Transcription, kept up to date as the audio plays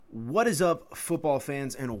What is up, football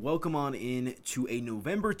fans, and welcome on in to a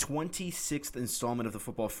November 26th installment of the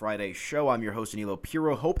Football Friday show. I'm your host, Aniello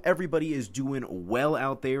Piro. Hope everybody is doing well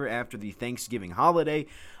out there after the Thanksgiving holiday.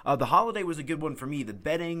 The holiday was a good one for me. The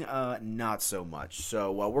betting, not so much.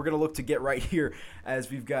 So we're going to look to get right here as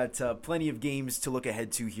we've got plenty of games to look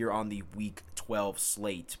ahead to here on the Week 12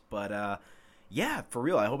 slate. But yeah, for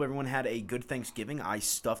real, I hope everyone had a good Thanksgiving. I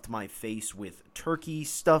stuffed my face with turkey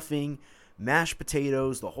stuffing, mashed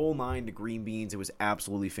potatoes, the whole nine, the green beans. It was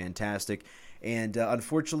absolutely fantastic. And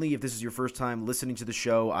unfortunately, if this is your first time listening to the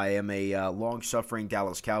show, I am a long-suffering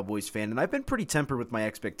Dallas Cowboys fan, and I've been pretty tempered with my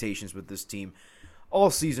expectations with this team all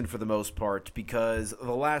season for the most part, because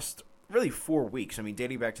the last really 4 weeks, I mean,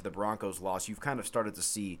 dating back to the Broncos loss, you've kind of started to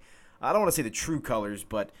see, I don't want to say the true colors,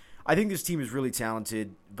 but I think this team is really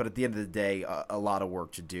talented, but at the end of the day, a lot of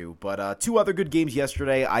work to do. But two other good games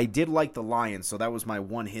yesterday. I did like the Lions, so that was my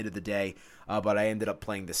one hit of the day, but I ended up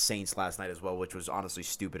playing the Saints last night as well, which was honestly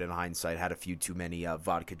stupid in hindsight. Had a few too many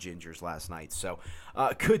vodka gingers last night, so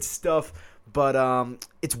good stuff. But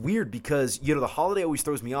it's weird because, you know, the holiday always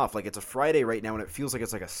throws me off. Like, it's a Friday right now, and it feels like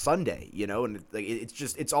it's like a Sunday, you know, and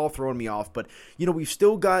it's all throwing me off. But, you know, we've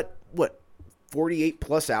still got, 48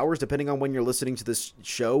 plus hours, depending on when you're listening to this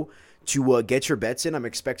show, to get your bets in. I'm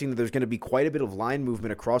expecting that there's going to be quite a bit of line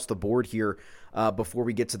movement across the board here before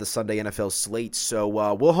we get to the Sunday NFL slate. So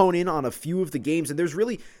we'll hone in on a few of the games, and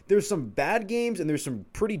there's some bad games and there's some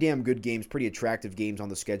pretty damn good games, pretty attractive games on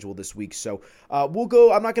the schedule this week. So we'll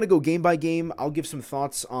go. I'm not going to go game by game. I'll give some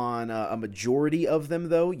thoughts on a majority of them,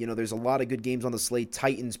 though. You know, there's a lot of good games on the slate.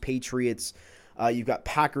 Titans, Patriots. You've got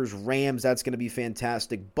Packers, Rams, that's going to be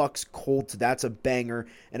fantastic. Bucks, Colts, that's a banger.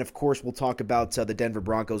 And, of course, we'll talk about the Denver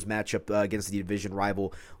Broncos matchup against the division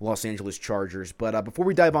rival Los Angeles Chargers. But before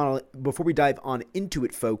we dive on into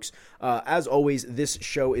it, folks, as always, this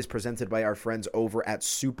show is presented by our friends over at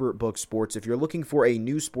SuperBook Sports. If you're looking for a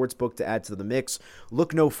new sports book to add to the mix,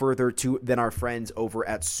 look no further than our friends over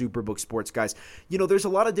at SuperBook Sports. Guys, you know, there's a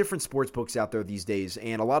lot of different sports books out there these days,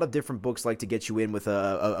 and a lot of different books like to get you in with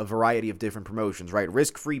a variety of different promotions. Right?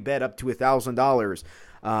 Risk-free bet up to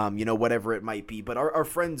 $1,000, you know, whatever it might be. But our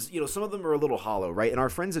friends, you know, some of them are a little hollow, right? And our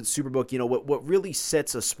friends at SuperBook, you know, what really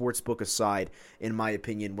sets a sports book aside, in my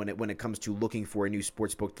opinion, when it comes to looking for a new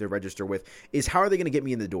sports book to register with, is how are they going to get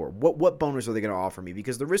me in the door? What bonus are they going to offer me?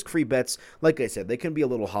 Because the risk-free bets, like I said, they can be a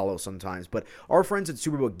little hollow sometimes. But our friends at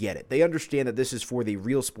SuperBook get it. They understand that this is for the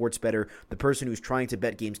real sports bettor, the person who's trying to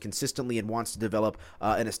bet games consistently and wants to develop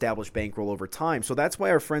an established bankroll over time. So that's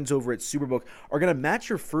why our friends over at SuperBook are going to match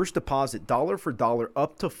your first deposit dollar for dollar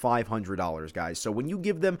up to $500, guys. So when you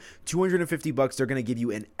give them $250, they're going to give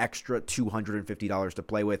you an extra $250 to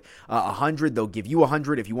play with. $100, they'll give you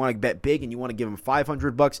 $100. If you want to bet big and you want to give them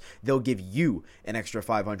 $500, they'll give you an extra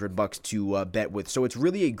 $500 to bet with. So it's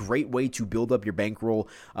really a great way to build up your bankroll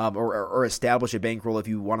or establish a bankroll if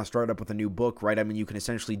you want to start up with a new book, right? I mean, you can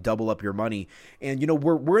essentially double up your money. And, you know,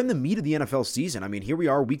 we're in the meat of the NFL season. I mean, here we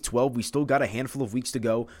are, week 12. We still got a handful of weeks to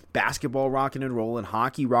go. Basketball rocking and rolling,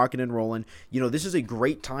 hockey rocking and rolling. You know, this is a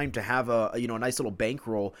great time to have a nice little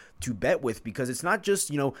bankroll to bet with, because it's not just,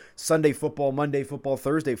 you know, Sunday football, Monday football,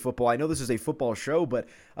 Thursday football. I know this is a football show, but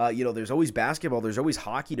you know, there's always basketball, there's always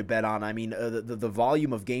hockey to bet on. I mean, the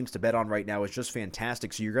volume of games to bet on right now is just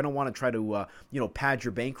fantastic. So you're going to want to try to pad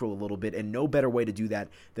your bankroll a little bit, and no better way to do that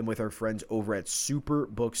than with our friends over at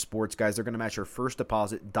SuperBook Sports. Guys, they're going to match your first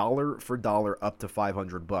deposit dollar for dollar up to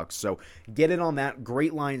 $500. So get in on that.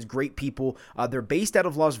 Great lines, great people. They're based out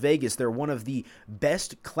of Las Vegas. They're one of the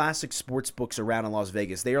best classic sports books around in Las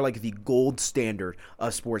Vegas. They are like the gold standard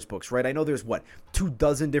of sports books, right? I know there's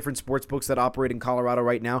 24 different sports books that operate in Colorado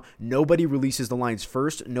right now. Nobody releases the lines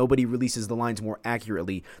first. Nobody releases the lines more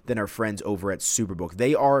accurately than our friends over at SuperBook.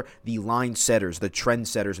 They are the line setters, the trend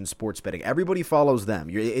setters in sports betting. Everybody follows them.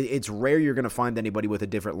 It's rare you're going to find anybody with a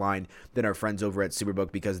different line than our friends over at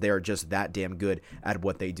SuperBook, because they are just that damn good at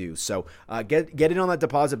what they do. So get in on that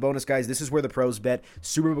deposit bonus, guys. This is where the pros bet.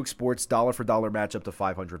 SuperBook Sports, dollar for dollar match up to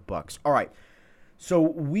 $500. All right. So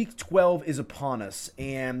Week 12 is upon us,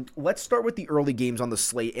 and let's start with the early games on the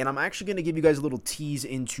slate, and I'm actually going to give you guys a little tease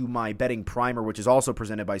into my betting primer, which is also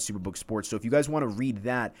presented by SuperBook Sports. So if you guys want to read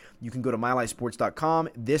that, you can go to MyLifeSports.com.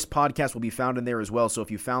 This podcast will be found in there as well, so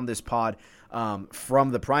if you found this pod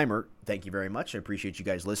from the primer, thank you very much. I appreciate you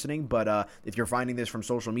guys listening. But if you're finding this from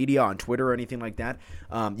social media, on Twitter or anything like that,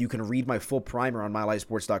 you can read my full primer on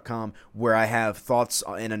MyLifeSports.com, where I have thoughts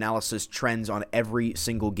and analysis trends on every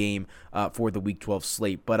single game for the Week 12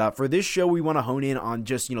 slate. But for this show, we want to hone in on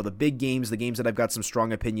just, the big games, the games that I've got some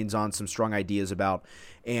strong opinions on, some strong ideas about.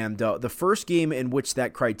 And the first game in which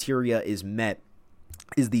that criteria is met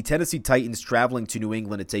is the Tennessee Titans traveling to New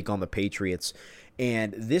England to take on the Patriots.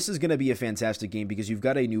 And this is going to be a fantastic game because you've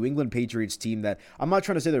got a New England Patriots team that, I'm not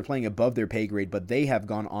trying to say they're playing above their pay grade, but they have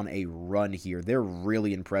gone on a run here. They're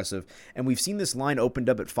really impressive. And we've seen this line opened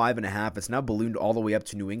up at 5.5. It's now ballooned all the way up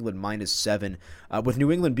to New England -7. With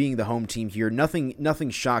New England being the home team here, nothing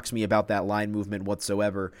shocks me about that line movement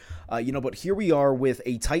whatsoever. But here we are with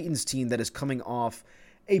a Titans team that is coming off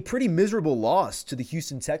a pretty miserable loss to the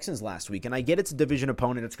Houston Texans last week. And I get it's a division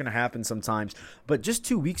opponent. It's going to happen sometimes. But just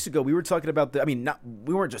 2 weeks ago, we were talking about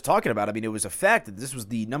we weren't just talking about it. I mean, it was a fact that this was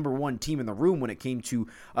the number one team in the room when it came to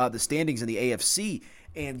the standings in the AFC.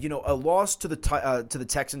 And, a loss to the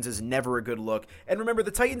Texans is never a good look. And remember,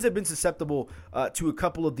 the Titans have been susceptible to a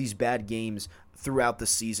couple of these bad games throughout the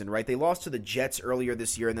season, right? They lost to the Jets earlier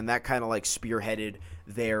this year, and then that kind of spearheaded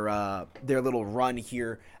their little run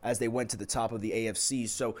here as they went to the top of the AFC.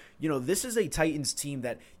 So, this is a Titans team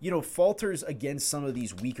that, falters against some of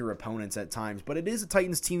these weaker opponents at times. But it is a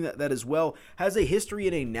Titans team that as well has a history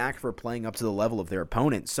and a knack for playing up to the level of their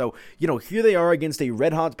opponents. So, here they are against a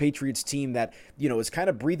red-hot Patriots team that, is kind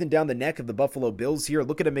of breathing down the neck of the Buffalo Bills here,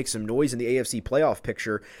 looking to make some noise in the AFC playoff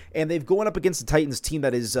picture. And they've gone up against the Titans team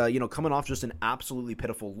that is, coming off just an absolutely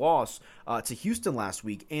pitiful loss to Houston last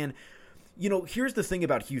week. And, here's the thing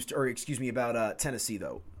about Tennessee,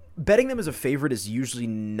 though. Betting them as a favorite is usually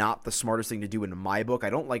not the smartest thing to do in my book. I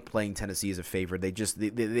don't like playing Tennessee as a favorite. They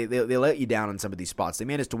let you down on some of these spots. They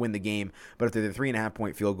managed to win the game, but if they're the 3.5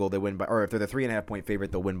 point field goal, they win by, or if they're the 3.5 point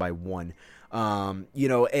favorite, they'll win by 1. And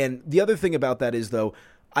the other thing about that is, though,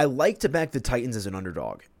 I like to back the Titans as an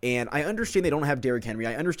underdog. And I understand they don't have Derrick Henry.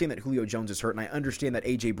 I understand that Julio Jones is hurt, and I understand that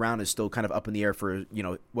A.J. Brown is still kind of up in the air for,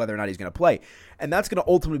 whether or not he's going to play. And that's going to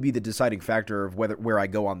ultimately be the deciding factor of where I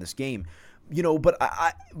go on this game. But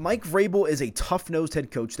Mike Vrabel is a tough-nosed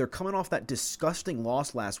head coach. They're coming off that disgusting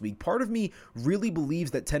loss last week. Part of me really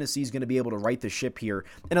believes that Tennessee is going to be able to right the ship here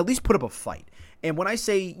and at least put up a fight. And when I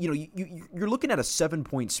say, you're looking at a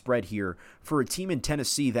 7-point spread here for a team in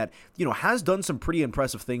Tennessee that, has done some pretty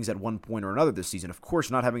impressive things at one point or another this season. Of course,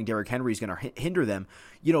 not having Derrick Henry is going to hinder them,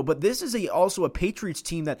 but this is also a Patriots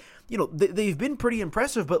team that, they've been pretty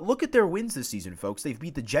impressive, but look at their wins this season, folks. They've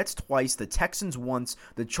beat the Jets twice, the Texans once,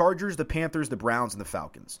 the Chargers, the Panthers, the Browns, and the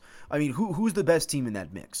Falcons. I mean, who's the best team in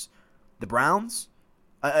that mix? The Browns?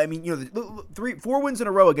 4 wins in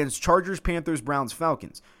a row against Chargers, Panthers, Browns,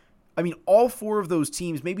 Falcons. I mean, all 4 of those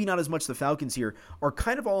teams, maybe not as much the Falcons here, are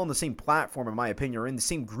kind of all on the same platform, in my opinion, or in the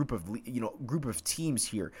same group of teams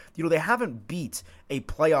here. They haven't beat a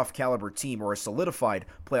playoff caliber team or a solidified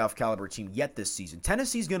playoff caliber team yet this season.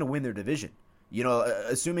 Tennessee's going to win their division.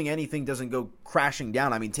 Assuming anything doesn't go crashing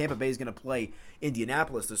down. I mean, Tampa Bay is going to play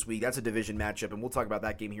Indianapolis this week. That's a division matchup, and we'll talk about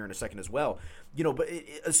that game here in a second as well. But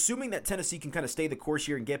assuming that Tennessee can kind of stay the course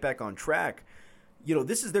here and get back on track,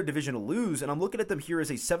 this is their division to lose, and I'm looking at them here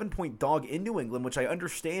as a 7-point dog in New England, which I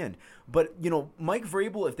understand. But, Mike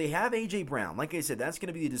Vrabel, if they have A.J. Brown, like I said, that's going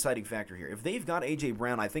to be the deciding factor here. If they've got A.J.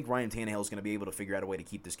 Brown, I think Ryan Tannehill is going to be able to figure out a way to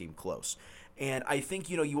keep this game close. And I think,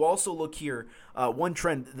 you also look here, one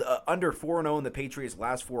trend, under 4-0 in the Patriots'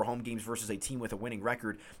 last 4 home games versus a team with a winning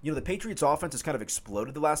record. The Patriots' offense has kind of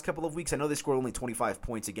exploded the last couple of weeks. I know they scored only 25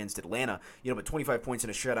 points against Atlanta, but 25 points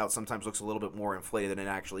in a shutout sometimes looks a little bit more inflated than it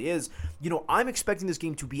actually is. I'm expecting this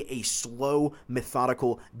game to be a slow,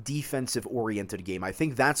 methodical, defensive-oriented game. I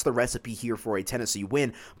think that's the recipe here for a Tennessee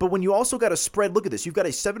win. But when you also got a spread, look at this. You've got a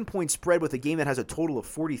 7-point spread with a game that has a total of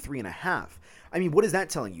 43.5. I mean, what is that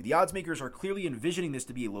telling you? The odds makers are clearly envisioning this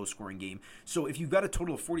to be a low-scoring game. So if you've got a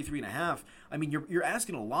total of 43.5, I mean, you're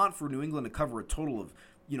asking a lot for New England to cover a total of,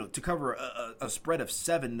 to cover a spread of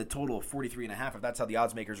 7, the total of 43.5, if that's how the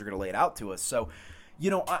odds makers are going to lay it out to us. So,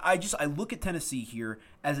 I look at Tennessee here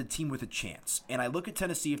as a team with a chance. And I look at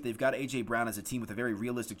Tennessee, if they've got A.J. Brown, as a team with a very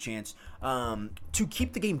realistic chance to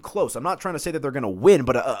keep the game close. I'm not trying to say that they're going to win,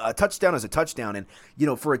 but a touchdown is a touchdown.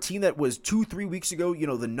 And, for a team that was 2-3 weeks ago,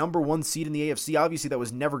 the number 1 seed in the AFC, obviously that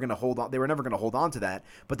was never going to hold on. They were never going to hold on to that,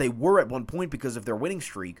 but they were at one point because of their winning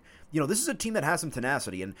streak. This is a team that has some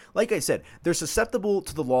tenacity. And like I said, they're susceptible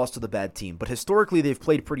to the loss to the bad team, but historically they've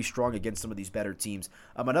played pretty strong against some of these better teams.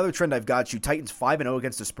 Another trend I've got you, Titans 5-0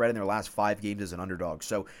 against the spread in their last 5 games as an underdog.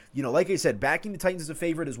 So, like I said, backing the Titans as a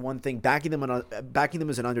favorite is one thing. Backing them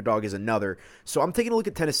as an underdog is another. So I'm taking a look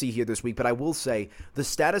at Tennessee here this week, but I will say the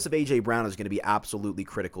status of A.J. Brown is going to be absolutely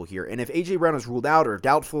critical here. And if A.J. Brown is ruled out or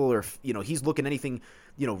doubtful, or if, he's looking anything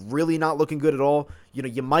really not looking good at all,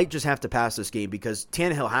 you might just have to pass this game because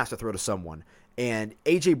Tannehill has to throw to someone. And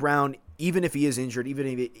A.J. Brown, even if he is injured, even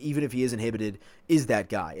if he is inhibited, is that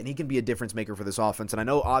guy. And he can be a difference maker for this offense. And I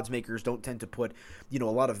know odds makers don't tend to put, a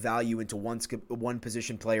lot of value into one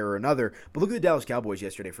position player or another. But look at the Dallas Cowboys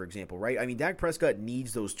yesterday, for example, right? I mean, Dak Prescott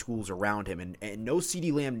needs those tools around him. And no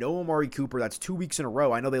CeeDee Lamb, no Amari Cooper. That's 2 weeks in a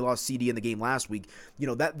row. I know they lost CeeDee in the game last week.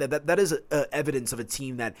 That is evidence of a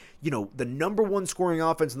team that, the number one scoring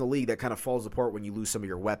offense in the league that kind of falls apart when you lose some of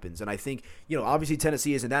your weapons. And I think, obviously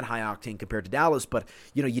Tennessee isn't that high octane compared to Dallas, but,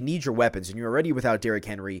 you need your weapons. And you're already without Derrick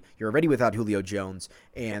Henry. You're already without Julio Jones.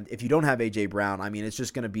 And if you don't have A.J. Brown, I mean, it's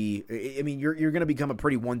just going to be, you're going to become a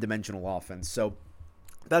pretty one-dimensional offense. So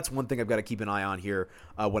that's one thing I've got to keep an eye on here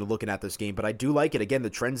when looking at this game. But I do like it. Again, the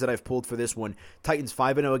trends that I've pulled for this one, Titans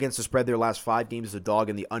 5-0 against the spread their last 5 games as a dog,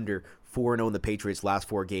 and the under 4-0 in the Patriots' last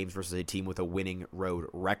 4 games versus a team with a winning road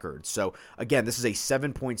record. So, again, this is a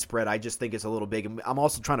 7-point spread. I just think it's a little big. I'm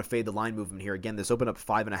also trying to fade the line movement here. Again, this opened up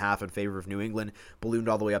 5.5 in favor of New England, ballooned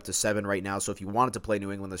all the way up to 7 right now. So if you wanted to play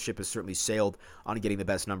New England, the ship has certainly sailed on getting the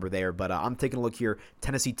best number there. But I'm taking a look here.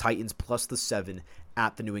 Tennessee Titans plus the 7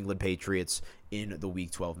 at the New England Patriots in the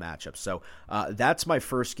Week 12 matchup. So that's my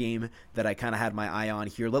first game that I kind of had my eye on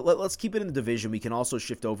here. Let's keep it in the division. We can also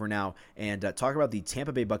shift over now and talk about the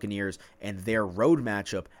Tampa Bay Buccaneers and their road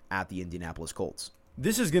matchup at the Indianapolis Colts.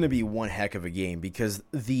 This is going to be one heck of a game because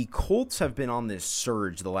the Colts have been on this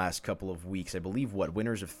surge the last couple of weeks. I believe,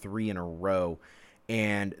 winners of 3 in a row,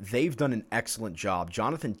 and they've done an excellent job.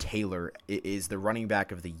 Jonathan Taylor is the running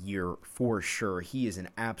back of the year for sure. He is an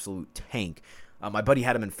absolute tank. My buddy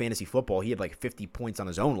had him in fantasy football. He had like 50 points on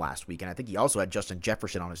his own last week, and I think he also had Justin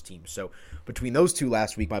Jefferson on his team. So between those two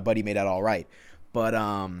last week, my buddy made out all right. But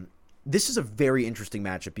this is a very interesting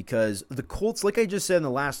matchup because the Colts, like I just said in the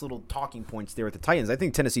last little talking points there at the Titans, I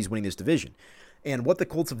think Tennessee's winning this division. And what the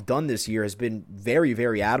Colts have done this year has been very,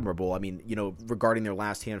 very admirable. I mean, regarding their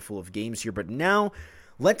last handful of games here. But now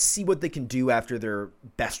let's see what they can do after their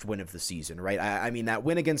best win of the season, right? I mean, that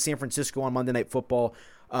win against San Francisco on Monday Night Football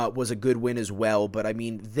was a good win as well. But, I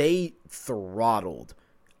mean, they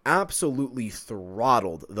absolutely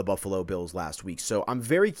throttled the Buffalo Bills last week. So I'm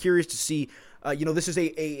very curious to see, this is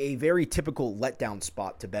a very typical letdown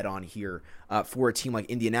spot to bet on here for a team like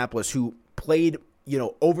Indianapolis who played,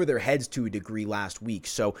 over their heads to a degree last week.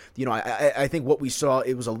 So, I think what we saw,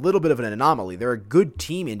 it was a little bit of an anomaly. They're a good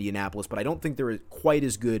team, Indianapolis, but I don't think they're quite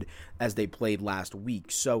as good as they played last week.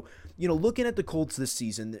 So, looking at the Colts this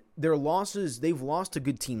season, their losses, they've lost to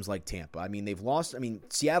good teams like Tampa. I mean,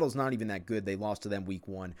 Seattle's not even that good. They lost to them week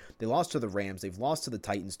 1. They lost to the Rams. They've lost to the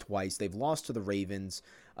Titans twice. They've lost to the Ravens.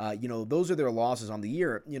 Those are their losses on the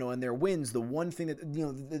year, and their wins. The one thing that,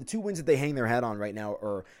 the 2 wins that they hang their hat on right now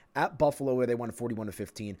are at Buffalo, where they won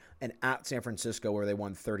 41-15, and at San Francisco, where they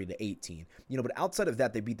won 30-18. But outside of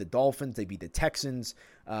that, they beat the Dolphins, they beat the Texans.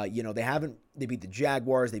 They beat the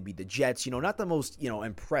Jaguars, they beat the Jets. Not the most,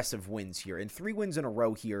 impressive wins here, and 3 wins in a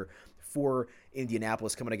row here for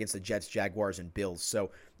Indianapolis coming against the Jets, Jaguars, and Bills. So,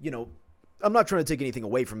 I'm not trying to take anything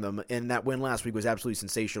away from them, and that win last week was absolutely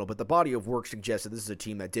sensational, but the body of work suggests that this is a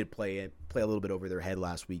team that did play a little bit over their head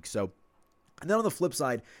last week. So, and then on the flip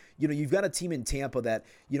side, you've got a team in Tampa that,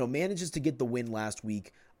 manages to get the win last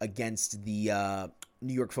week against the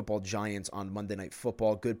New York Football Giants on Monday Night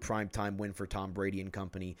Football. Good primetime win for Tom Brady and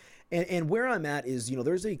company. And where I'm at is,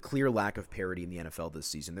 there's a clear lack of parity in the NFL this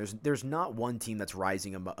season. There's not one team that's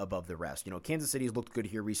rising above the rest. Kansas City's looked good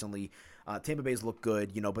here recently. Tampa Bay's looked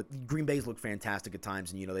good, but Green Bay's looked fantastic at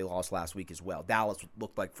times, and, they lost last week as well. Dallas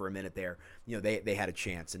looked like for a minute there, they had a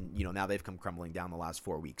chance, and, now they've come crumbling down the last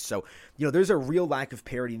 4 weeks. So, there's a real lack of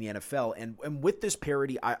parity in the NFL, and with this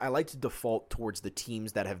parity, I like to default towards the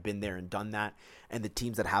teams that have been there and done that, and the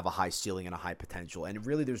teams that have a high ceiling and a high potential. And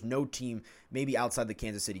really, there's no team, maybe outside the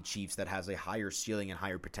Kansas City Chiefs, that has a higher ceiling and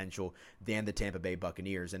higher potential than the Tampa Bay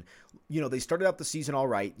Buccaneers. And, they started out the season all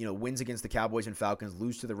right, wins against the Cowboys and Falcons,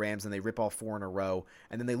 lose to the Rams, and they rip off 4 in a row.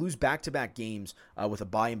 And then they lose back-to-back games with a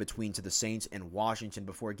bye in between to the Saints and Washington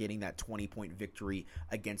before getting that 20-point victory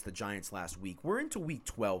against the Giants last week. We're into week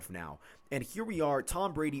 12 now. And here we are,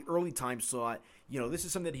 Tom Brady, early time slot. This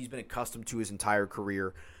is something that he's been accustomed to his entire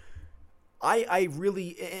career. I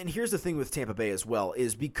really, and here's the thing with Tampa Bay as well,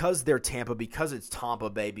 is because they're Tampa, because it's Tampa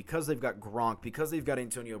Bay, because they've got Gronk, because they've got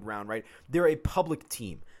Antonio Brown, right? They're a public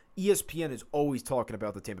team. ESPN is always talking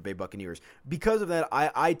about the Tampa Bay Buccaneers. Because of that,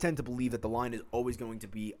 I tend to believe that the line is always going to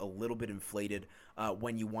be a little bit inflated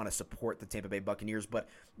when you want to support the Tampa Bay Buccaneers. But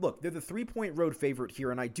look, they're the 3-point road favorite here,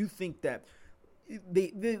 and I do think that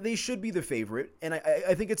they should be the favorite, and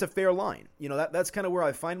I think it's a fair line. That's kind of where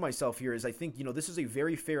I find myself here is I think, this is a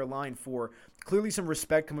very fair line for clearly some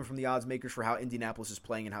respect coming from the odds makers for how Indianapolis is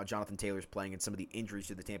playing and how Jonathan Taylor's playing and some of the injuries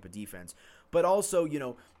to the Tampa defense. But also,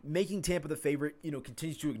 making Tampa the favorite,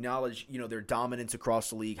 continues to acknowledge, their dominance across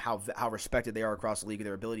the league, how respected they are across the league, and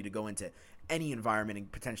their ability to go into any environment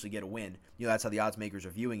and potentially get a win. That's how the odds makers are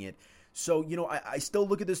viewing it. So, I still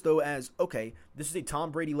look at this, though, as, okay, this is a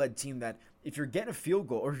Tom Brady-led team that if you're getting a field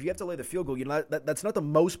goal or if you have to lay the field goal, that's not the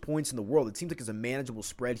most points in the world. It seems like it's a manageable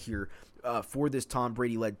spread here for this Tom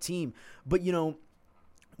Brady-led team. But,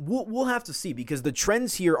 we'll have to see because the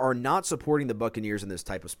trends here are not supporting the Buccaneers in this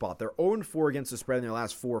type of spot. They're 0-4 against the spread in their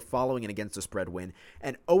last 4 following an against the spread win,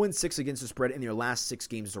 and 0-6 against the spread in their last 6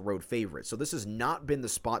 games as a road favorite. So this has not been the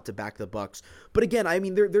spot to back the Bucs. But again, I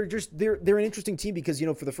mean, they're an interesting team because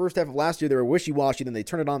for the first half of last year they were wishy-washy, then they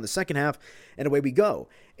turn it on in the second half, and away we go.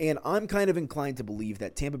 And I'm kind of inclined to believe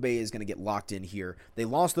that Tampa Bay is going to get locked in here. They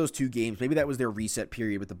lost those 2 games. Maybe that was their reset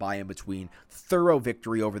period with the bye in between. Thorough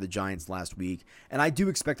victory over the Giants last week. And I do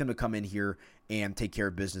expect them to come in here and take care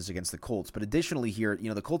of business against the Colts. But additionally here,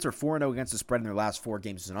 the Colts are 4-0 against the spread in their last 4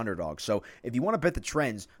 games as an underdog. So if you want to bet the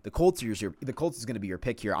trends, the Colts is going to be your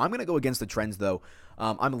pick here. I'm going to go against the trends, though.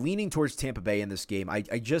 I'm leaning towards Tampa Bay in this game. I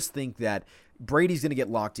just think that Brady's going to get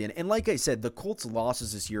locked in. And like I said, the Colts'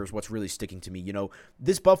 losses this year is what's really sticking to me.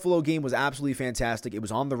 This Buffalo game was absolutely fantastic. It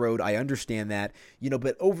was on the road. I understand that.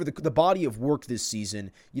 But over the body of work this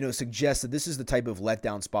season, suggests that this is the type of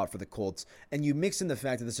letdown spot for the Colts. And you mix in the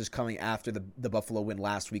fact that this is coming after the Buffalo win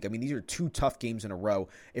last week. I mean, these are 2 tough games in a row.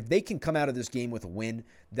 If they can come out of this game with a win,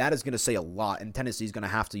 that is going to say a lot. And Tennessee's going to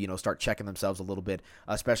have to, start checking themselves a little bit,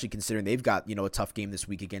 especially considering they've got, a tough game this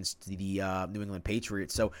week against the New England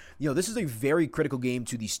Patriots. So, this is a very critical game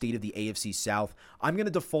to the state of the AFC South. I'm going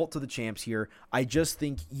to default to the champs here. I just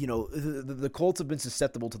think, the Colts have been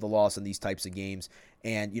susceptible to the loss in these types of games.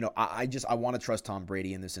 And, I want to trust Tom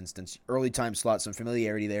Brady in this instance. Early time slot, some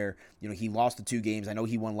familiarity there. He lost the 2 games. I know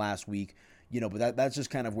he won last week. But that's just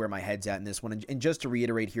kind of where my head's at in this one. And just to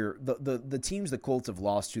reiterate here, the teams the Colts have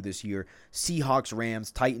lost to this year, Seahawks,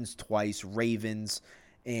 Rams, Titans twice, Ravens,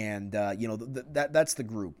 and, that's the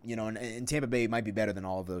group, and Tampa Bay might be better than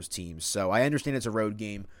all of those teams. So I understand it's a road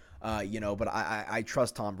game, but I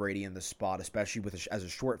trust Tom Brady in this spot, especially as a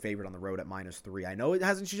short favorite on the road at -3. I know it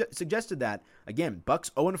hasn't suggested that. Again,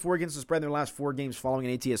 Bucs 0-4 against the spread in their last 4 games following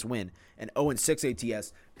an ATS win, and 0-6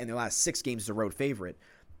 ATS in their last 6 games as a road favorite.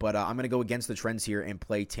 But I'm going to go against the trends here and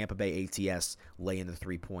play Tampa Bay ATS, lay in the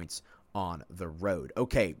 3 points on the road.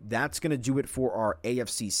 Okay, that's going to do it for our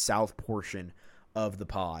AFC South portion of the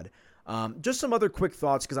pod. Just some other quick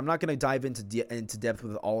thoughts because I'm not going to dive into depth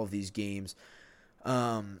with all of these games.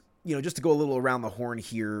 Just to go a little around the horn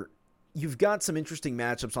here, you've got some interesting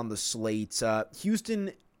matchups on the slate.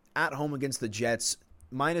 Houston at home against the Jets.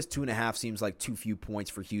 -2.5 seems like too few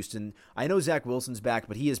points for Houston. I know Zach Wilson's back,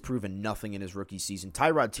 but he has proven nothing in his rookie season.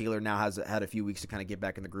 Tyrod Taylor now has had a few weeks to kind of get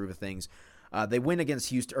back in the groove of things. They win against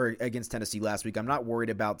Houston or against Tennessee last week. I'm not worried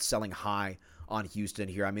about selling high on Houston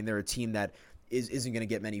here. I mean, they're a team that isn't going to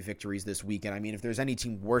get many victories this weekend. I mean, if there's any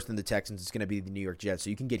team worse than the Texans, it's going to be the New York Jets. So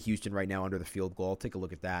you can get Houston right now under the field goal. I'll take a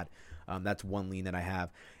look at that. That's one lean that I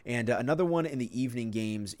have. And another one in the evening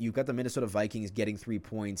games, you've got the Minnesota Vikings getting 3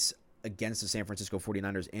 points against the San Francisco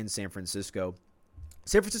 49ers in San Francisco.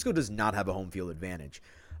 San Francisco does not have a home field advantage.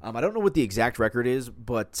 I don't know what the exact record is,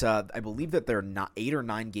 but I believe that they're not 8 or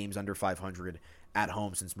 9 games under 500 at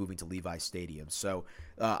home since moving to Levi's Stadium. So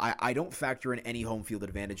I don't factor in any home field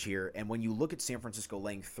advantage here. And when you look at San Francisco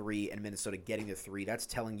laying 3 and Minnesota getting the 3, that's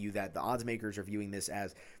telling you that the odds makers are viewing this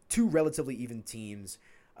as 2 relatively even teams,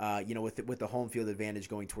 with the home field advantage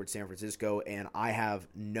going towards San Francisco. And I have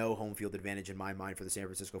no home field advantage in my mind for the San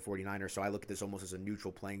Francisco 49ers. So I look at this almost as a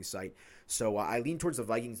neutral playing site. So I lean towards the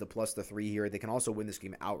Vikings to plus the 3 here. They can also win this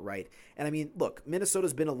game outright. And I mean, look,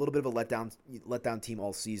 Minnesota's been a little bit of a letdown team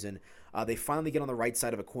all season. They finally get on the right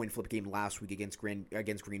side of a coin flip game last week against Green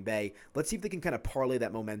Bay. Let's see if they can kind of parlay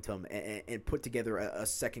that momentum and put together a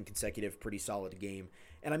second consecutive pretty solid game.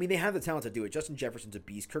 And I mean, they have the talent to do it. Justin Jefferson's a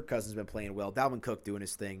beast. Kirk Cousins has been playing well. Dalvin Cook doing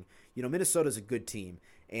his thing. Minnesota's a good team.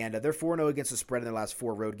 And they're 4-0 against the spread in their last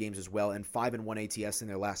 4 road games as well, and 5-1 ATS in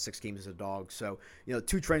their last 6 games as a dog. So,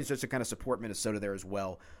 2 trends just to kind of support Minnesota there as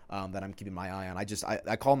well that I'm keeping my eye on.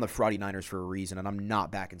 I call them the Fraudy Niners for a reason, and I'm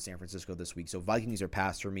not back in San Francisco this week. So Vikings are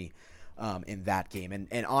past for me in that game.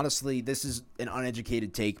 And honestly, this is an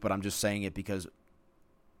uneducated take, but I'm just saying it because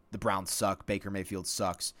the Browns suck. Baker Mayfield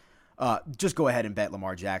sucks. Just go ahead and bet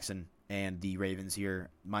Lamar Jackson and the Ravens here,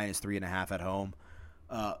 -3.5 at home.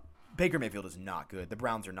 Baker Mayfield is not good. The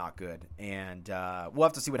Browns are not good. And we'll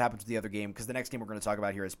have to see what happens with the other game, because the next game we're going to talk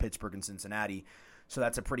about here is Pittsburgh and Cincinnati. So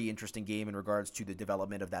that's a pretty interesting game in regards to the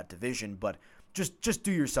development of that division. But just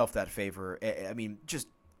do yourself that favor. I mean, just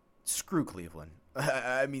screw Cleveland.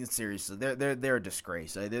 I mean, seriously, they're a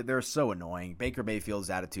disgrace. They're so annoying. Baker Mayfield's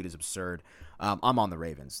attitude is absurd. I'm on the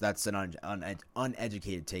Ravens. That's an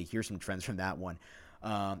uneducated take. Here's some trends from that one.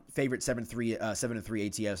 Favorite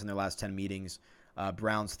 7-3 ATS in their last 10 meetings.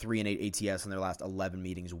 Browns 3-8 ATS in their last 11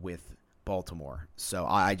 meetings with Baltimore. So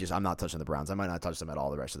I'm not touching the Browns. I might not touch them at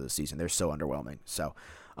all the rest of the season. They're so underwhelming. So,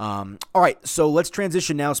 all right. So let's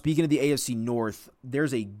transition now. Speaking of the AFC North,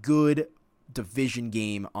 there's a good division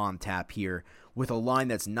game on tap here with a line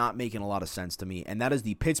that's not making a lot of sense to me, and that is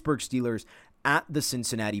the Pittsburgh Steelers at the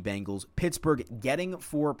Cincinnati Bengals. Pittsburgh getting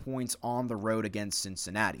 4 points on the road against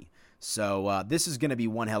Cincinnati. So this is going to be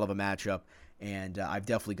one hell of a matchup, and I've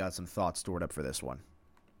definitely got some thoughts stored up for this one.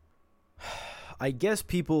 I guess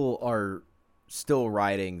people are still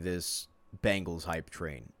riding this Bengals hype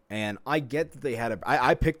train, and I get that they had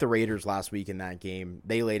I picked the Raiders last week in that game.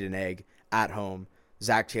 They laid an egg at home.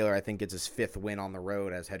 Zach Taylor, I think, gets his 5th win on the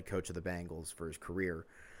road as head coach of the Bengals for his career.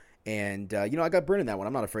 And, I got burned in that one.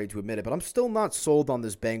 I'm not afraid to admit it, but I'm still not sold on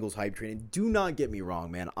this Bengals hype train. And do not get me wrong,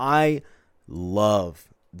 man. I love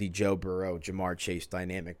the Joe Burrow, Jamar Chase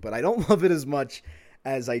dynamic, but I don't love it as much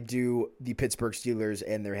as I do the Pittsburgh Steelers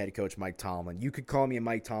and their head coach, Mike Tomlin. You could call me a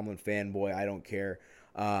Mike Tomlin fanboy. I don't care.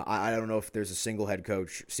 I don't know if there's a single head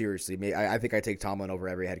coach. Seriously, I think I take Tomlin over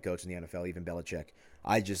every head coach in the NFL, even Belichick.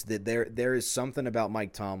 There is something about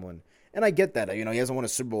Mike Tomlin, and I get that. He hasn't won a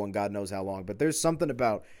Super Bowl in God knows how long, but there's something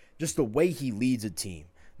about just the way he leads a team,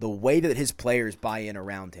 the way that his players buy in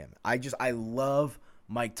around him. I love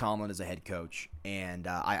Mike Tomlin as a head coach, and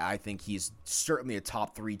I think he's certainly a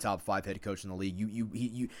top 3, top 5 head coach in the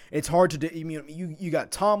league. It's hard to do. You got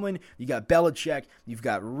Tomlin, you got Belichick, you've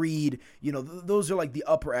got Reed. Those are like the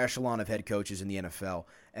upper echelon of head coaches in the NFL.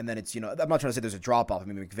 And then it's, I'm not trying to say there's a drop-off. I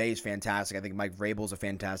mean, McVay's fantastic. I think Mike Vrabel's a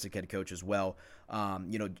fantastic head coach as well.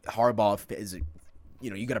 Harbaugh is,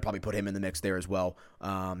 you got to probably put him in the mix there as well,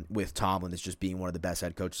 with Tomlin as just being one of the best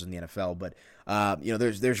head coaches in the NFL. But,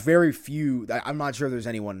 there's very few. I'm not sure there's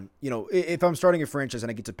anyone, if I'm starting a franchise and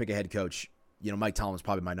I get to pick a head coach, Mike Tomlin's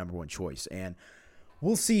probably my number one choice. And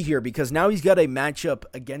we'll see here, because now he's got a matchup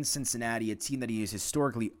against Cincinnati, a team that he has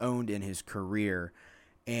historically owned in his career.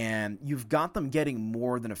 And you've got them getting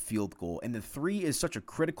more than a field goal. And the 3 is such a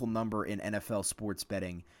critical number in NFL sports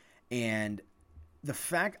betting. And the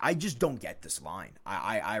fact, I just don't get this line.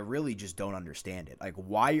 I really just don't understand it. Like,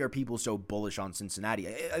 why are people so bullish on Cincinnati?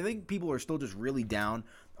 I think people are still just really down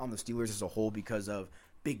on the Steelers as a whole because of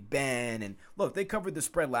Big Ben. And look, they covered the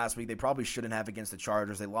spread last week. They probably shouldn't have against the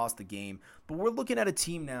Chargers. They lost the game. But we're looking at a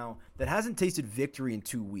team now that hasn't tasted victory in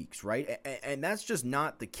 2 weeks, right? And that's just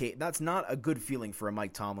not the case. That's not a good feeling for a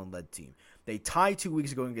Mike Tomlin-led team. They tied 2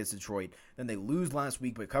 weeks ago against Detroit. Then they lose last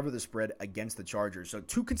week but cover the spread against the Chargers. So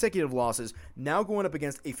 2 consecutive losses, now going up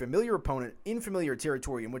against a familiar opponent in familiar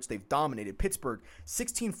territory in which they've dominated. Pittsburgh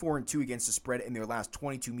 16-4-2 against the spread in their last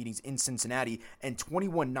 22 meetings in Cincinnati, and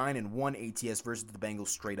 21-9-1 ATS versus the Bengals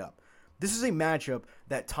straight up. This is a matchup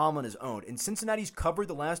that Tomlin has owned, and Cincinnati's covered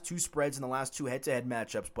the last 2 spreads in the last 2 head-to-head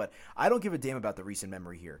matchups, but I don't give a damn about the recent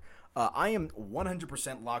memory here. I am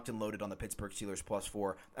 100% locked and loaded on the Pittsburgh Steelers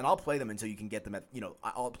 +4, and I'll play them until you can get them at,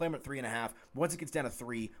 I'll play them at 3.5. Once it gets down to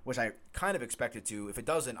 3, which I kind of expect it to, if it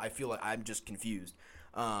doesn't, I feel like I'm just confused.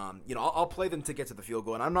 I'll play them to get to the field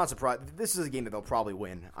goal, and I'm not surprised. This is a game that they'll probably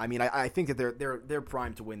win. I mean, I think that they're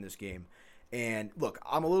primed to win this game. And look,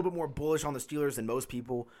 I'm a little bit more bullish on the Steelers than most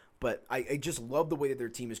people, but I just love the way that their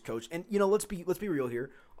team is coached. And let's be real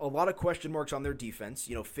here. A lot of question marks on their defense.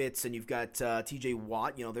 Fitz, and you've got T.J.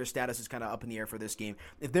 Watt. Their status is kind of up in the air for this game.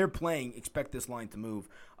 If they're playing, expect this line to move.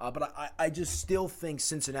 But I just still think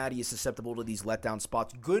Cincinnati is susceptible to these letdown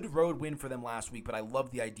spots. Good road win for them last week, but I love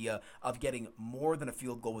the idea of getting more than a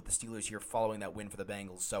field goal with the Steelers here following that win for the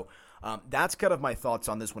Bengals. So that's kind of my thoughts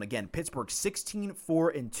on this one. Again, Pittsburgh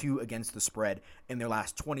 16-4-2 against the spread in their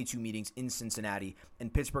last 22 meetings in Cincinnati,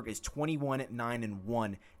 and Pittsburgh is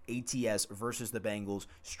 21-9-1 ATS versus the Bengals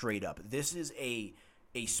straight up. This is a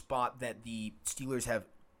spot that the Steelers have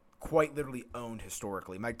quite literally owned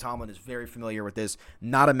historically. Mike Tomlin is very familiar with this.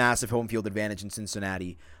 Not a massive home field advantage in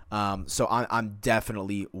Cincinnati. So I'm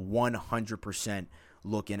definitely 100%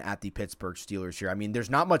 looking at the Pittsburgh Steelers here. I mean, there's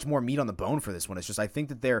not much more meat on the bone for this one. It's just I think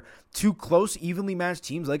that they're two close, evenly matched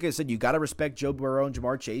teams. Like I said, you got to respect Joe Burrow and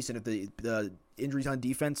Jamar Chase, and if the injuries on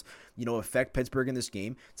defense, affect Pittsburgh in this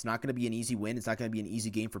game, it's not going to be an easy win. It's not going to be an easy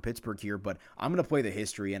game for Pittsburgh here, but I'm going to play the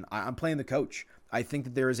history, and I'm playing the coach. I think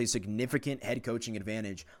that there is a significant head coaching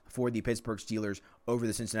advantage for the Pittsburgh Steelers over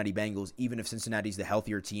the Cincinnati Bengals, even if Cincinnati's the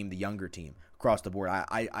healthier team, the younger team across the board.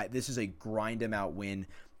 This is a grind 'em out win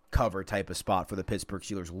cover type of spot for the Pittsburgh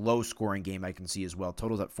Steelers. Low scoring game I can see as well.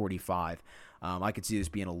 Total's at 45. I could see this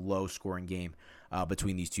being a low scoring game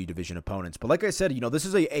between these two division opponents. But like I said, this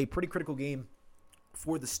is a pretty critical game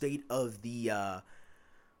for the state of the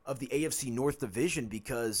AFC North division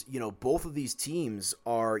because, both of these teams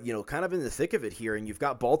are, kind of in the thick of it here. And you've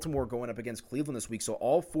got Baltimore going up against Cleveland this week. So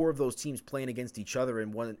all four of those teams playing against each other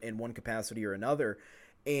in one capacity or another.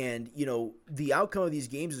 And, the outcome of these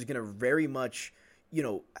games is going to very much,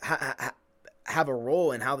 have a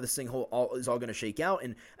role in how this thing is all going to shake out.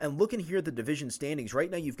 And looking here at the division standings, right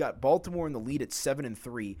now you've got Baltimore in the lead at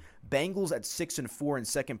 7-3, Bengals at 6-4 in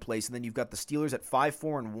second place, and then you've got the Steelers at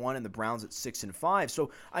 5-4-1 and the Browns at 6-5.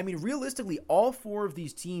 So, realistically, all four of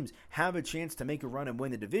these teams have a chance to make a run and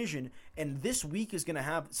win the division, and this week is going to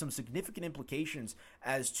have some significant implications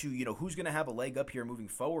as to, who's going to have a leg up here moving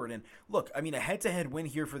forward. And look, a head-to-head win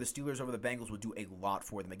here for the Steelers over the Bengals would do a lot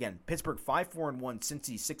for them. Again, Pittsburgh 5-4-1,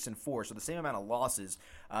 Cincy 6-4, so the same amount of losses.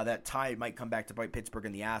 That tie might come back to bite Pittsburgh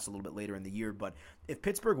in the ass a little bit later in the year. But if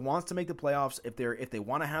Pittsburgh wants to make the playoffs, if they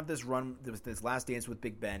want to have this run, this last dance with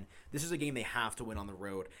Big Ben, this is a game they have to win on the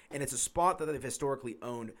road. And it's a spot that they've historically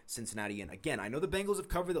owned Cincinnati in. Again, I know the Bengals have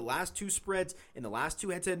covered the last two spreads in the last two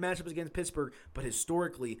head-to-head matchups against Pittsburgh, but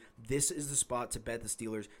historically, this is the spot to bet the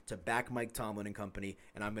Steelers, to back Mike Tomlin and company,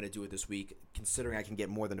 and I'm going to do it this week, considering I can get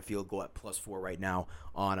more than a field goal at +4 right now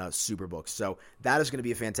on SuperBook. So that is going to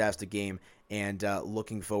be a fantastic game, and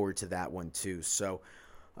looking forward to that one too. So,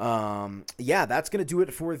 that's going to do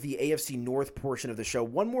it for the AFC North portion of the show.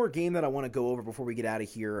 One more game that I want to go over before we get out of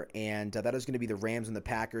here, and that is going to be the Rams and the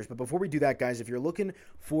Packers. But before we do that, guys, if you're looking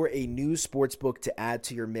for a new sports book to add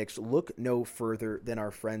to your mix, look no further than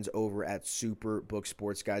our friends over at SuperBook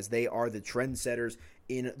Sports, guys. They are the trendsetters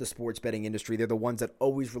in the sports betting industry. They're the ones that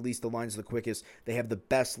always release the lines the quickest. They have the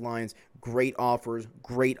best lines, great offers,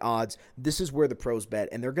 great odds. This is where the pros bet,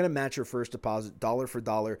 and they're going to match your first deposit dollar for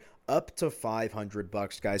dollar up to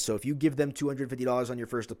 $500, guys. So if you give them $250 on your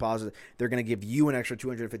first deposit, they're going to give you an extra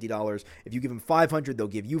 $250. If you give them $500, they'll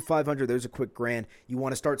give you $500. There's a quick grand. You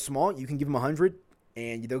want to start small, you can give them $100.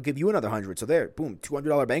 And they'll give you another $100. So there, boom,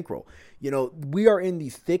 $200 bankroll. We are in the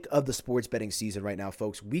thick of the sports betting season right now,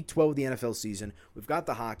 folks. Week 12 of the NFL season. We've got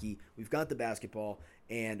the hockey. We've got the basketball.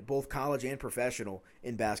 And both college and professional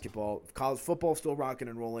in basketball. College football still rocking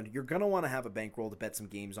and rolling. You're going to want to have a bankroll to bet some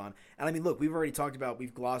games on. And look, we've already talked about,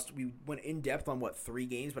 we went in depth on 3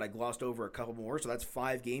 games, but I glossed over a couple more. So that's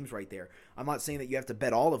 5 games right there. I'm not saying that you have to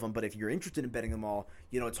bet all of them, but if you're interested in betting them all,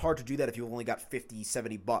 it's hard to do that if you've only got $50,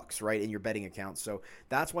 $70, right, in your betting account. So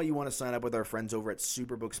that's why you want to sign up with our friends over at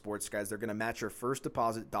SuperBook Sports, guys. They're going to match your first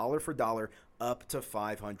deposit dollar for dollar up to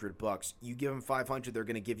 $500. You give them $500, they're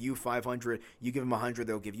going to give you $500. You give them $100,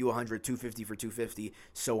 they'll give you $100, $250 for $250,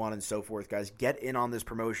 so on and so forth, guys. Get in on this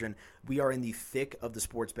promotion. We are in the thick of the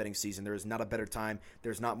sports betting season. There is not a better time.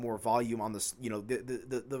 There's not more volume on this.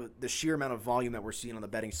 The sheer amount of volume that we're seeing on the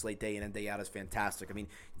betting slate day in and day out is fantastic.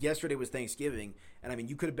 Yesterday was Thanksgiving, and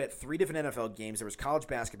you could have bet 3 different NFL games. There was college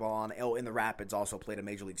basketball on. In the Rapids also played a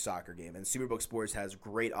Major League Soccer game, and SuperBook Sports has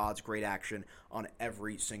great odds, great action on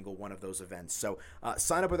every single one of those events. So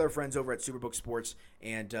sign up with our friends over at SuperBook Sports,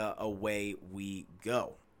 and away we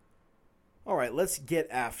go. All right, let's get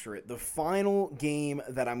after it. The final game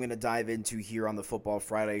that I'm going to dive into here on the Football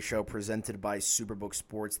Friday show presented by SuperBook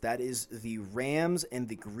Sports, that is the Rams and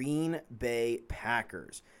the Green Bay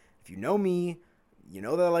Packers. If you know me, you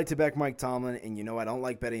know that I like to back Mike Tomlin, and you know I don't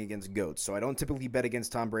like betting against GOATs. So I don't typically bet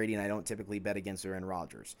against Tom Brady, and I don't typically bet against Aaron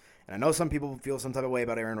Rodgers. And I know some people feel some type of way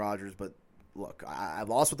about Aaron Rodgers, but look, I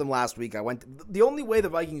lost with them last week. The only way the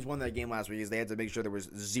Vikings won that game last week is they had to make sure there was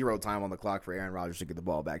 0 time on the clock for Aaron Rodgers to get the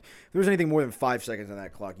ball back. If there was anything more than 5 seconds on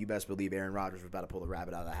that clock, you best believe Aaron Rodgers was about to pull the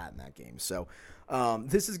rabbit out of the hat in that game. So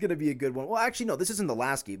this is going to be a good one. Well, actually, no, this isn't the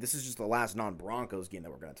last game. This is just the last non-Broncos game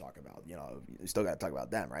that we're going to talk about. We still got to talk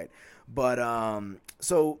about them, right? But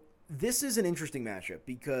so this is an interesting matchup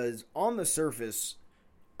because on the surface,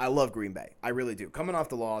 I love Green Bay. I really do. Coming off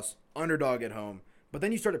the loss, underdog at home. But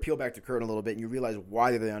then you start to peel back the curtain a little bit, and you realize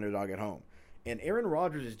why they're the underdog at home. And Aaron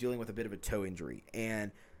Rodgers is dealing with a bit of a toe injury.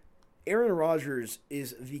 And Aaron Rodgers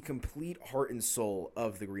is the complete heart and soul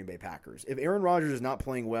of the Green Bay Packers. If Aaron Rodgers is not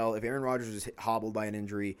playing well, if Aaron Rodgers is hobbled by an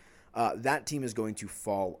injury, that team is going to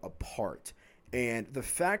fall apart. And the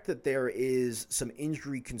fact that there is some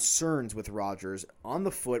injury concerns with Rodgers on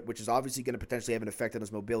the foot, which is obviously going to potentially have an effect on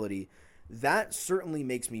his mobility, that certainly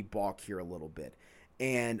makes me balk here a little bit.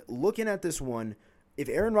 And looking at this one, if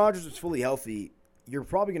Aaron Rodgers is fully healthy, you're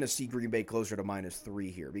probably going to see Green Bay closer to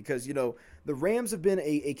 -3 here because, the Rams have been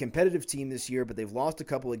a competitive team this year, but they've lost a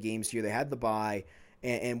couple of games here. They had the bye,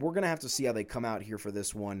 and we're going to have to see how they come out here for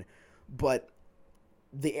this one. But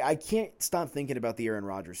I can't stop thinking about the Aaron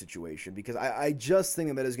Rodgers situation because I just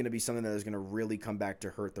think that is going to be something that is going to really come back to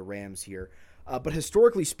hurt the Rams here. But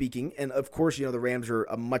historically speaking, and of course, the Rams are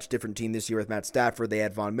a much different team this year with Matt Stafford. They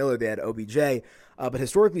had Von Miller, they had OBJ. But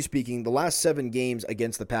historically speaking, the last 7 games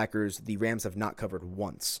against the Packers, the Rams have not covered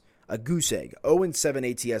once. A goose egg. 0-7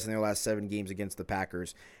 ATS in their last 7 games against the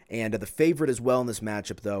Packers. And the favorite as well in this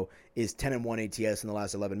matchup, though, is 10-1 ATS in the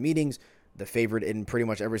last 11 meetings. The favorite in pretty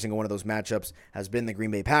much every single one of those matchups has been the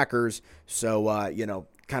Green Bay Packers. So,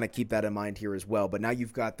 kind of keep that in mind here as well. But now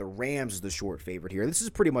you've got the Rams as the short favorite here. This is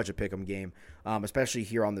pretty much a pick'em game, especially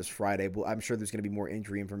here on this Friday. I'm sure there's going to be more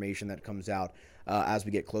injury information that comes out as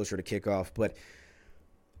we get closer to kickoff. But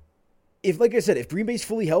like I said, if Green Bay's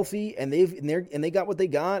fully healthy and they got what they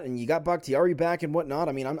got, and you got Bakhtiari back and whatnot,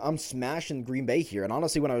 I mean, I'm smashing Green Bay here. And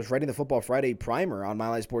honestly, when I was writing the Football Friday primer on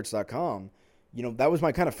MileHighSports.com, that was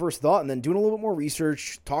my kind of first thought. And then doing a little bit more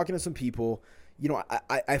research, talking to some people,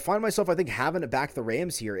 I find myself, I think, having to back the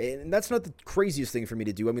Rams here. And that's not the craziest thing for me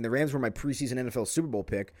to do. I mean, the Rams were my preseason NFL Super Bowl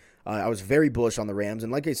pick. I was very bullish on the Rams.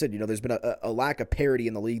 And like I said, there's been a lack of parity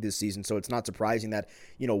in the league this season. So it's not surprising that,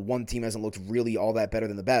 one team hasn't looked really all that better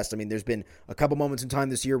than the best. I mean, there's been a couple moments in time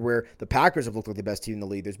this year where the Packers have looked like the best team in the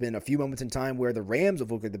league. There's been a few moments in time where the Rams have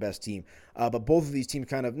looked like the best team. But both of these teams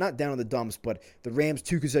kind of not down in the dumps, but the Rams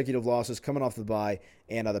 2 consecutive losses coming off the bye.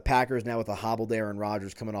 And the Packers now with a hobbled Aaron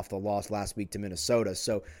Rodgers coming off the loss last week to Minnesota.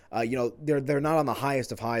 So, they're not on the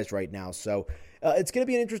highest of highs right now. So it's going to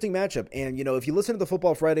be an interesting matchup. And, if you listen to the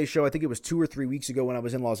Football Friday show, I think it was 2 or 3 weeks ago when I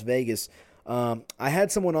was in Las Vegas, I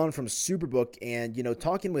had someone on from SuperBook and,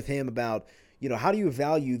 talking with him about, how do you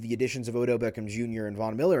value the additions of Odell Beckham Jr. and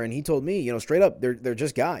Von Miller? And he told me, straight up, they're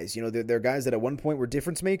just guys. They're guys that at one point were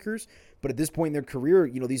difference makers, but at this point in their career,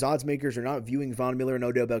 these odds makers are not viewing Von Miller and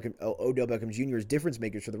Odell Beckham Jr. as difference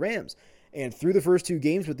makers for the Rams. And through the first 2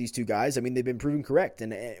 games with these 2 guys, I mean, they've been proven correct.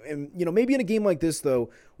 And maybe in a game like this,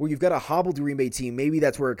 though, where you've got a hobbled Green Bay team, maybe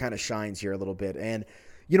that's where it kind of shines here a little bit. And,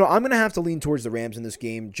 I'm going to have to lean towards the Rams in this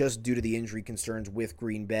game just due to the injury concerns with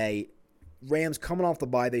Green Bay. Rams coming off the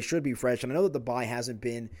bye, they should be fresh. And I know that the bye hasn't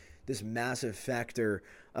been this massive factor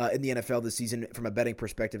in the NFL this season from a betting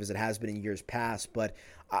perspective as it has been in years past. But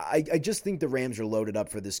I just think the Rams are loaded up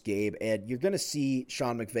for this game. And you're going to see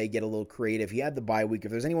Sean McVay get a little creative. He had the bye week.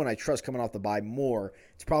 If there's anyone I trust coming off the bye more,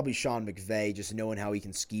 it's probably Sean McVay, just knowing how he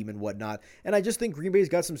can scheme and whatnot. And I just think Green Bay's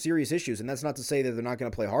got some serious issues. And that's not to say that they're not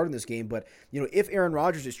going to play hard in this game. But, if Aaron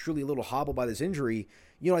Rodgers is truly a little hobbled by this injury,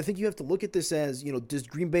 I think you have to look at this as, does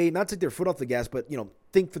Green Bay not take their foot off the gas, but,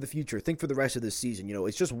 think for the future, think for the rest of this season.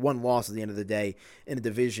 It's just one loss at the end of the day in a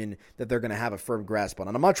division that they're going to have a firm grasp on.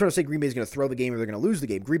 And I'm not trying to say Green Bay's going to throw the game or they're going to lose the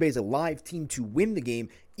game. Green Bay's a live team to win the game,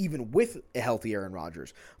 even with a healthy Aaron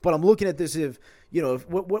Rodgers. But I'm looking at this if,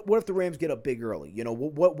 what if the Rams get up big early?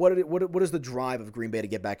 What is the drive of Green Bay to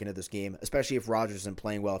get back into this game, especially if Rodgers isn't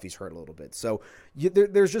playing well, if he's hurt a little bit? So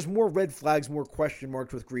there's just more red flags, more question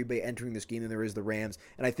marks with Green Bay entering this game than there is the Rams.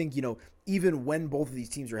 And I think, even when both of these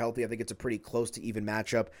teams are healthy, I think it's a pretty close to even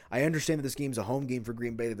matchup. I understand that this game's a home game for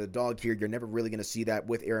Green Bay. They're the dog here. You're never really going to see that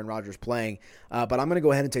with Aaron Rodgers playing. But I'm going to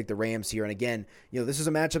go ahead and take the Rams here. And again, this is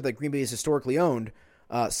a matchup that Green Bay has historically owned.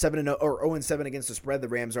 7-0 or 0-7 against the spread. The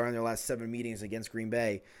Rams are in their last 7 meetings against Green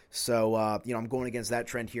Bay. So, I'm going against that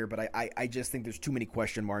trend here, but I just think there's too many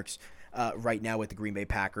question marks right now with the Green Bay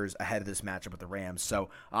Packers ahead of this matchup with the Rams. So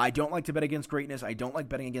I don't like to bet against greatness. I don't like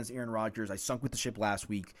betting against Aaron Rodgers. I sunk with the ship last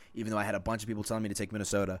week, even though I had a bunch of people telling me to take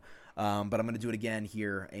Minnesota. But I'm going to do it again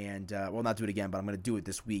here, and not do it again, but I'm going to do it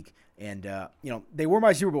this week. And they were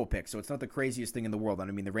my Super Bowl pick, so it's not the craziest thing in the world. I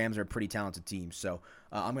mean, the Rams are a pretty talented team, so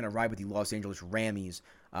I'm going to ride with the Los Angeles Rammies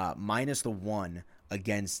 -1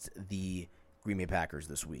 against the Green Bay Packers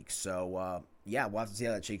this week. So we'll have to see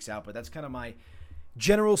how that shakes out. But that's kind of my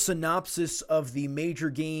general synopsis of the major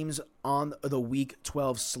games on the Week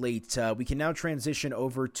 12 slate. We can now transition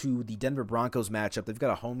over to the Denver Broncos matchup. They've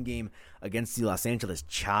got a home game against the Los Angeles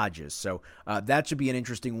Chargers. So that should be an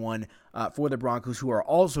interesting one for the Broncos, who are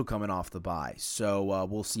also coming off the bye. So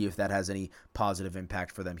we'll see if that has any positive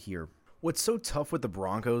impact for them here. What's so tough with the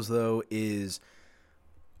Broncos, though, is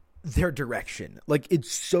their direction. Like,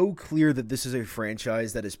 it's so clear that this is a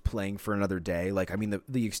franchise that is playing for another day. Like, I mean,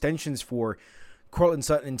 the extensions for Courtland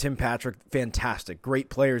Sutton and Tim Patrick, fantastic.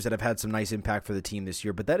 Great players that have had some nice impact for the team this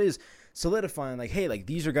year. But that is solidifying, like, hey, like,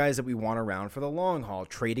 these are guys that we want around for the long haul.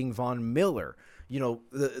 Trading Von Miller.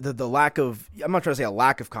 The lack of, I'm not trying to say a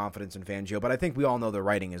lack of confidence in Fangio, but I think we all know the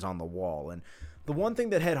writing is on the wall. And the one thing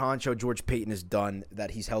that head honcho George Paton has done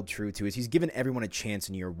that he's held true to is he's given everyone a chance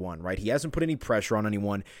in year one, right? He hasn't put any pressure on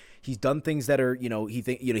anyone. He's done things that are,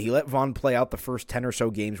 he let Vaughn play out the first 10 or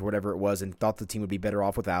so games, or whatever it was, and thought the team would be better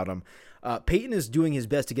off without him. Paton is doing his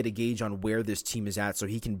best to get a gauge on where this team is at so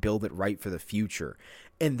he can build it right for the future.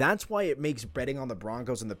 And that's why it makes betting on the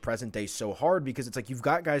Broncos in the present day so hard, because it's like you've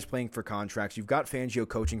got guys playing for contracts, you've got Fangio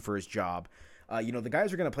coaching for his job. The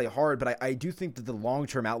guys are going to play hard, but I do think that the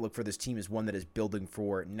long-term outlook for this team is one that is building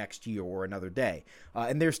for next year or another day.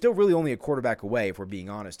 And they're still really only a quarterback away, if we're being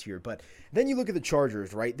honest here. But then you look at the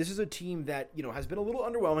Chargers, right? This is a team that, has been a little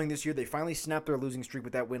underwhelming this year. They finally snapped their losing streak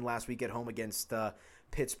with that win last week at home against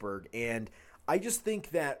Pittsburgh. And I just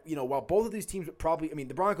think that, while both of these teams probably,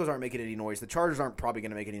 the Broncos aren't making any noise. The Chargers aren't probably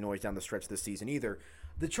going to make any noise down the stretch this season either.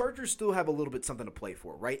 The Chargers still have a little bit something to play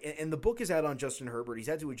for, right? And the book is out on Justin Herbert. He's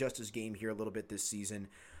had to adjust his game here a little bit this season.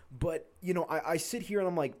 But, I sit here and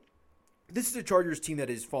I'm like, this is a Chargers team that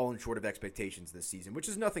has fallen short of expectations this season, which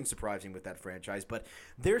is nothing surprising with that franchise, but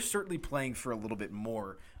they're certainly playing for a little bit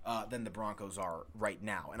more than the Broncos are right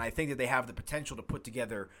now. And I think that they have the potential to put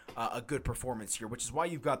together a good performance here, which is why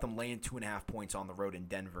you've got them laying 2.5 points on the road in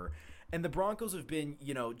Denver. And the Broncos have been,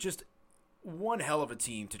 just one hell of a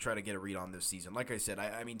team to try to get a read on this season. Like I said,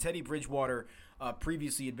 Teddy Bridgewater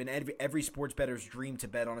previously had been every sports bettor's dream to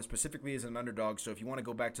bet on it, specifically as an underdog. So if you want to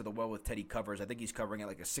go back to the well with Teddy covers, I think he's covering at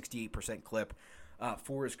like a 68% clip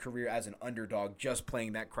for his career as an underdog, just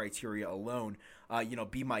playing that criteria alone.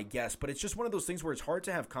 Be my guest. But it's just one of those things where it's hard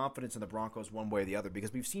to have confidence in the Broncos one way or the other,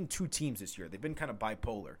 because we've seen two teams this year. They've been kind of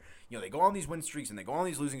bipolar. They go on these win streaks and they go on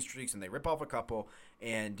these losing streaks and they rip off a couple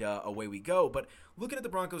and away we go. But looking at the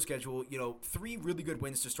Broncos schedule, 3 really good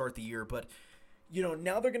wins to start the year. But,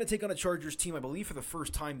 now they're going to take on a Chargers team, I believe, for the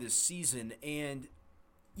first time this season. And,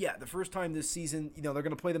 the first time this season, they're going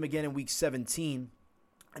to play them again in Week 17.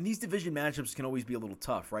 And these division matchups can always be a little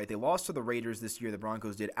tough, right? They lost to the Raiders this year, the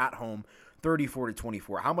Broncos did, at home,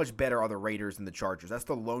 34-24. How much better are the Raiders than the Chargers? That's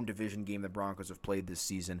the lone division game the Broncos have played this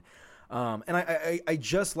season. And I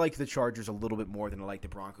just like the Chargers a little bit more than I like the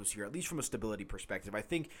Broncos here, at least from a stability perspective. I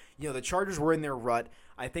think, the Chargers were in their rut.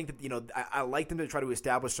 I think that, I like them to try to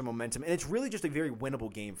establish some momentum. And it's really just a very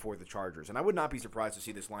winnable game for the Chargers. And I would not be surprised to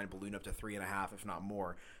see this line balloon up to 3.5, if not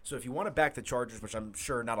more. So if you want to back the Chargers, which I'm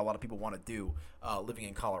sure not a lot of people want to do living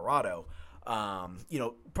in Colorado,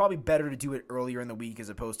 probably better to do it earlier in the week as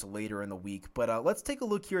opposed to later in the week. But let's take a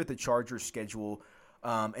look here at the Chargers schedule.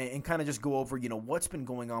 And kind of just go over, what's been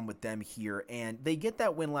going on with them here. And they get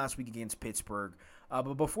that win last week against Pittsburgh.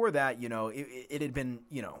 But before that, it had been,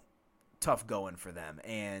 tough going for them.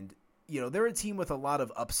 And, they're a team with a lot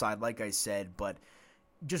of upside, like I said, but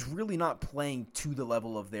just really not playing to the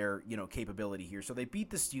level of their, capability here. So they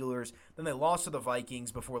beat the Steelers, then they lost to the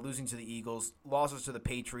Vikings before losing to the Eagles, losses to the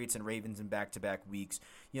Patriots and Ravens in back-to-back weeks.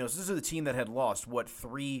 So this is a team that had lost,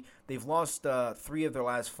 3? They've lost 3 of their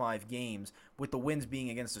last 5 games, with the wins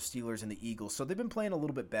being against the Steelers and the Eagles. So they've been playing a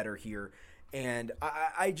little bit better here. And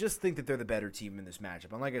I just think that they're the better team in this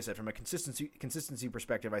matchup. And like I said, from a consistency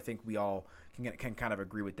perspective, I think we all can kind of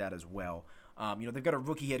agree with that as well. They've got a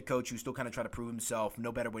rookie head coach who's still kind of trying to prove himself.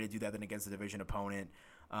 No better way to do that than against a division opponent.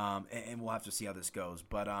 And we'll have to see how this goes.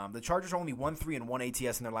 But the Chargers are only 1-3-1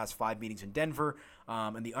 ATS in their last 5 meetings in Denver.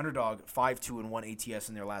 And the underdog 5-2-1 ATS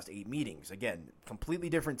in their last 8 meetings. Again, completely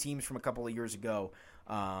different teams from a couple of years ago.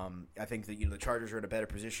 I think that the Chargers are in a better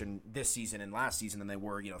position this season and last season than they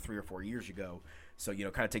were 3 or 4 years ago. So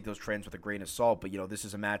kind of take those trends with a grain of salt. But this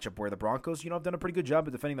is a matchup where the Broncos have done a pretty good job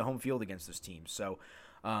of defending the home field against this team. So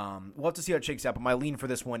we'll have to see how it shakes out. But my lean for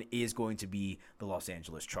this one is going to be the Los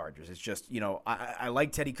Angeles Chargers. It's just I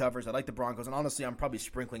like Teddy covers. I like the Broncos, and honestly, I'm probably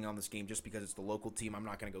sprinkling on this game just because it's the local team. I'm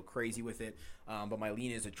not going to go crazy with it. But my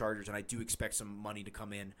lean is the Chargers, and I do expect some money to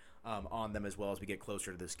come in on them as well as we get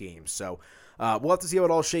closer to this game. So we'll have to see how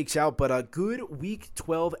it all shakes out. But a good Week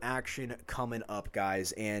 12 action coming up,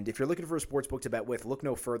 guys. And if you're looking for a sports book to bet with, look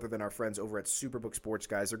no further than our friends over at SuperBook Sports,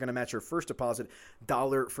 guys. They're going to match your first deposit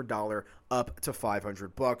dollar for dollar up to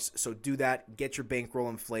 $500. So do that, get your bankroll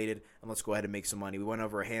inflated, and let's go ahead and make some money. We went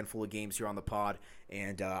over a handful of games here on the pod,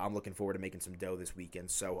 and I'm looking forward to making some dough this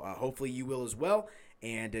weekend. So hopefully you will as well.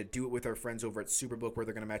 And do it with our friends over at SuperBook, where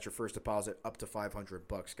they're going to match your first deposit up to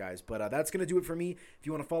 $500, guys. But that's going to do it for me. If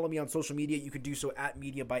you want to follow me on social media, you can do so at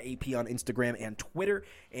Media by AP on Instagram and Twitter.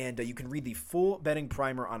 And you can read the full betting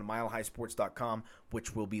primer on milehighsports.com,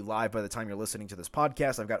 which will be live by the time you're listening to this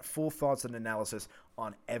podcast. I've got full thoughts and analysis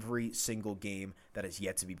on every single game that is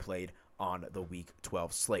yet to be played on the Week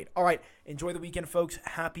 12 slate. All right, enjoy the weekend, folks.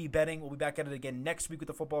 Happy betting. We'll be back at it again next week with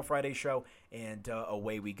the Football Friday show, and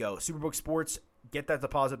away we go. SuperBook Sports, get that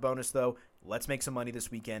deposit bonus, though. Let's make some money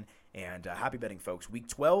this weekend, and happy betting, folks. Week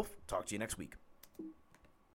 12, talk to you next week.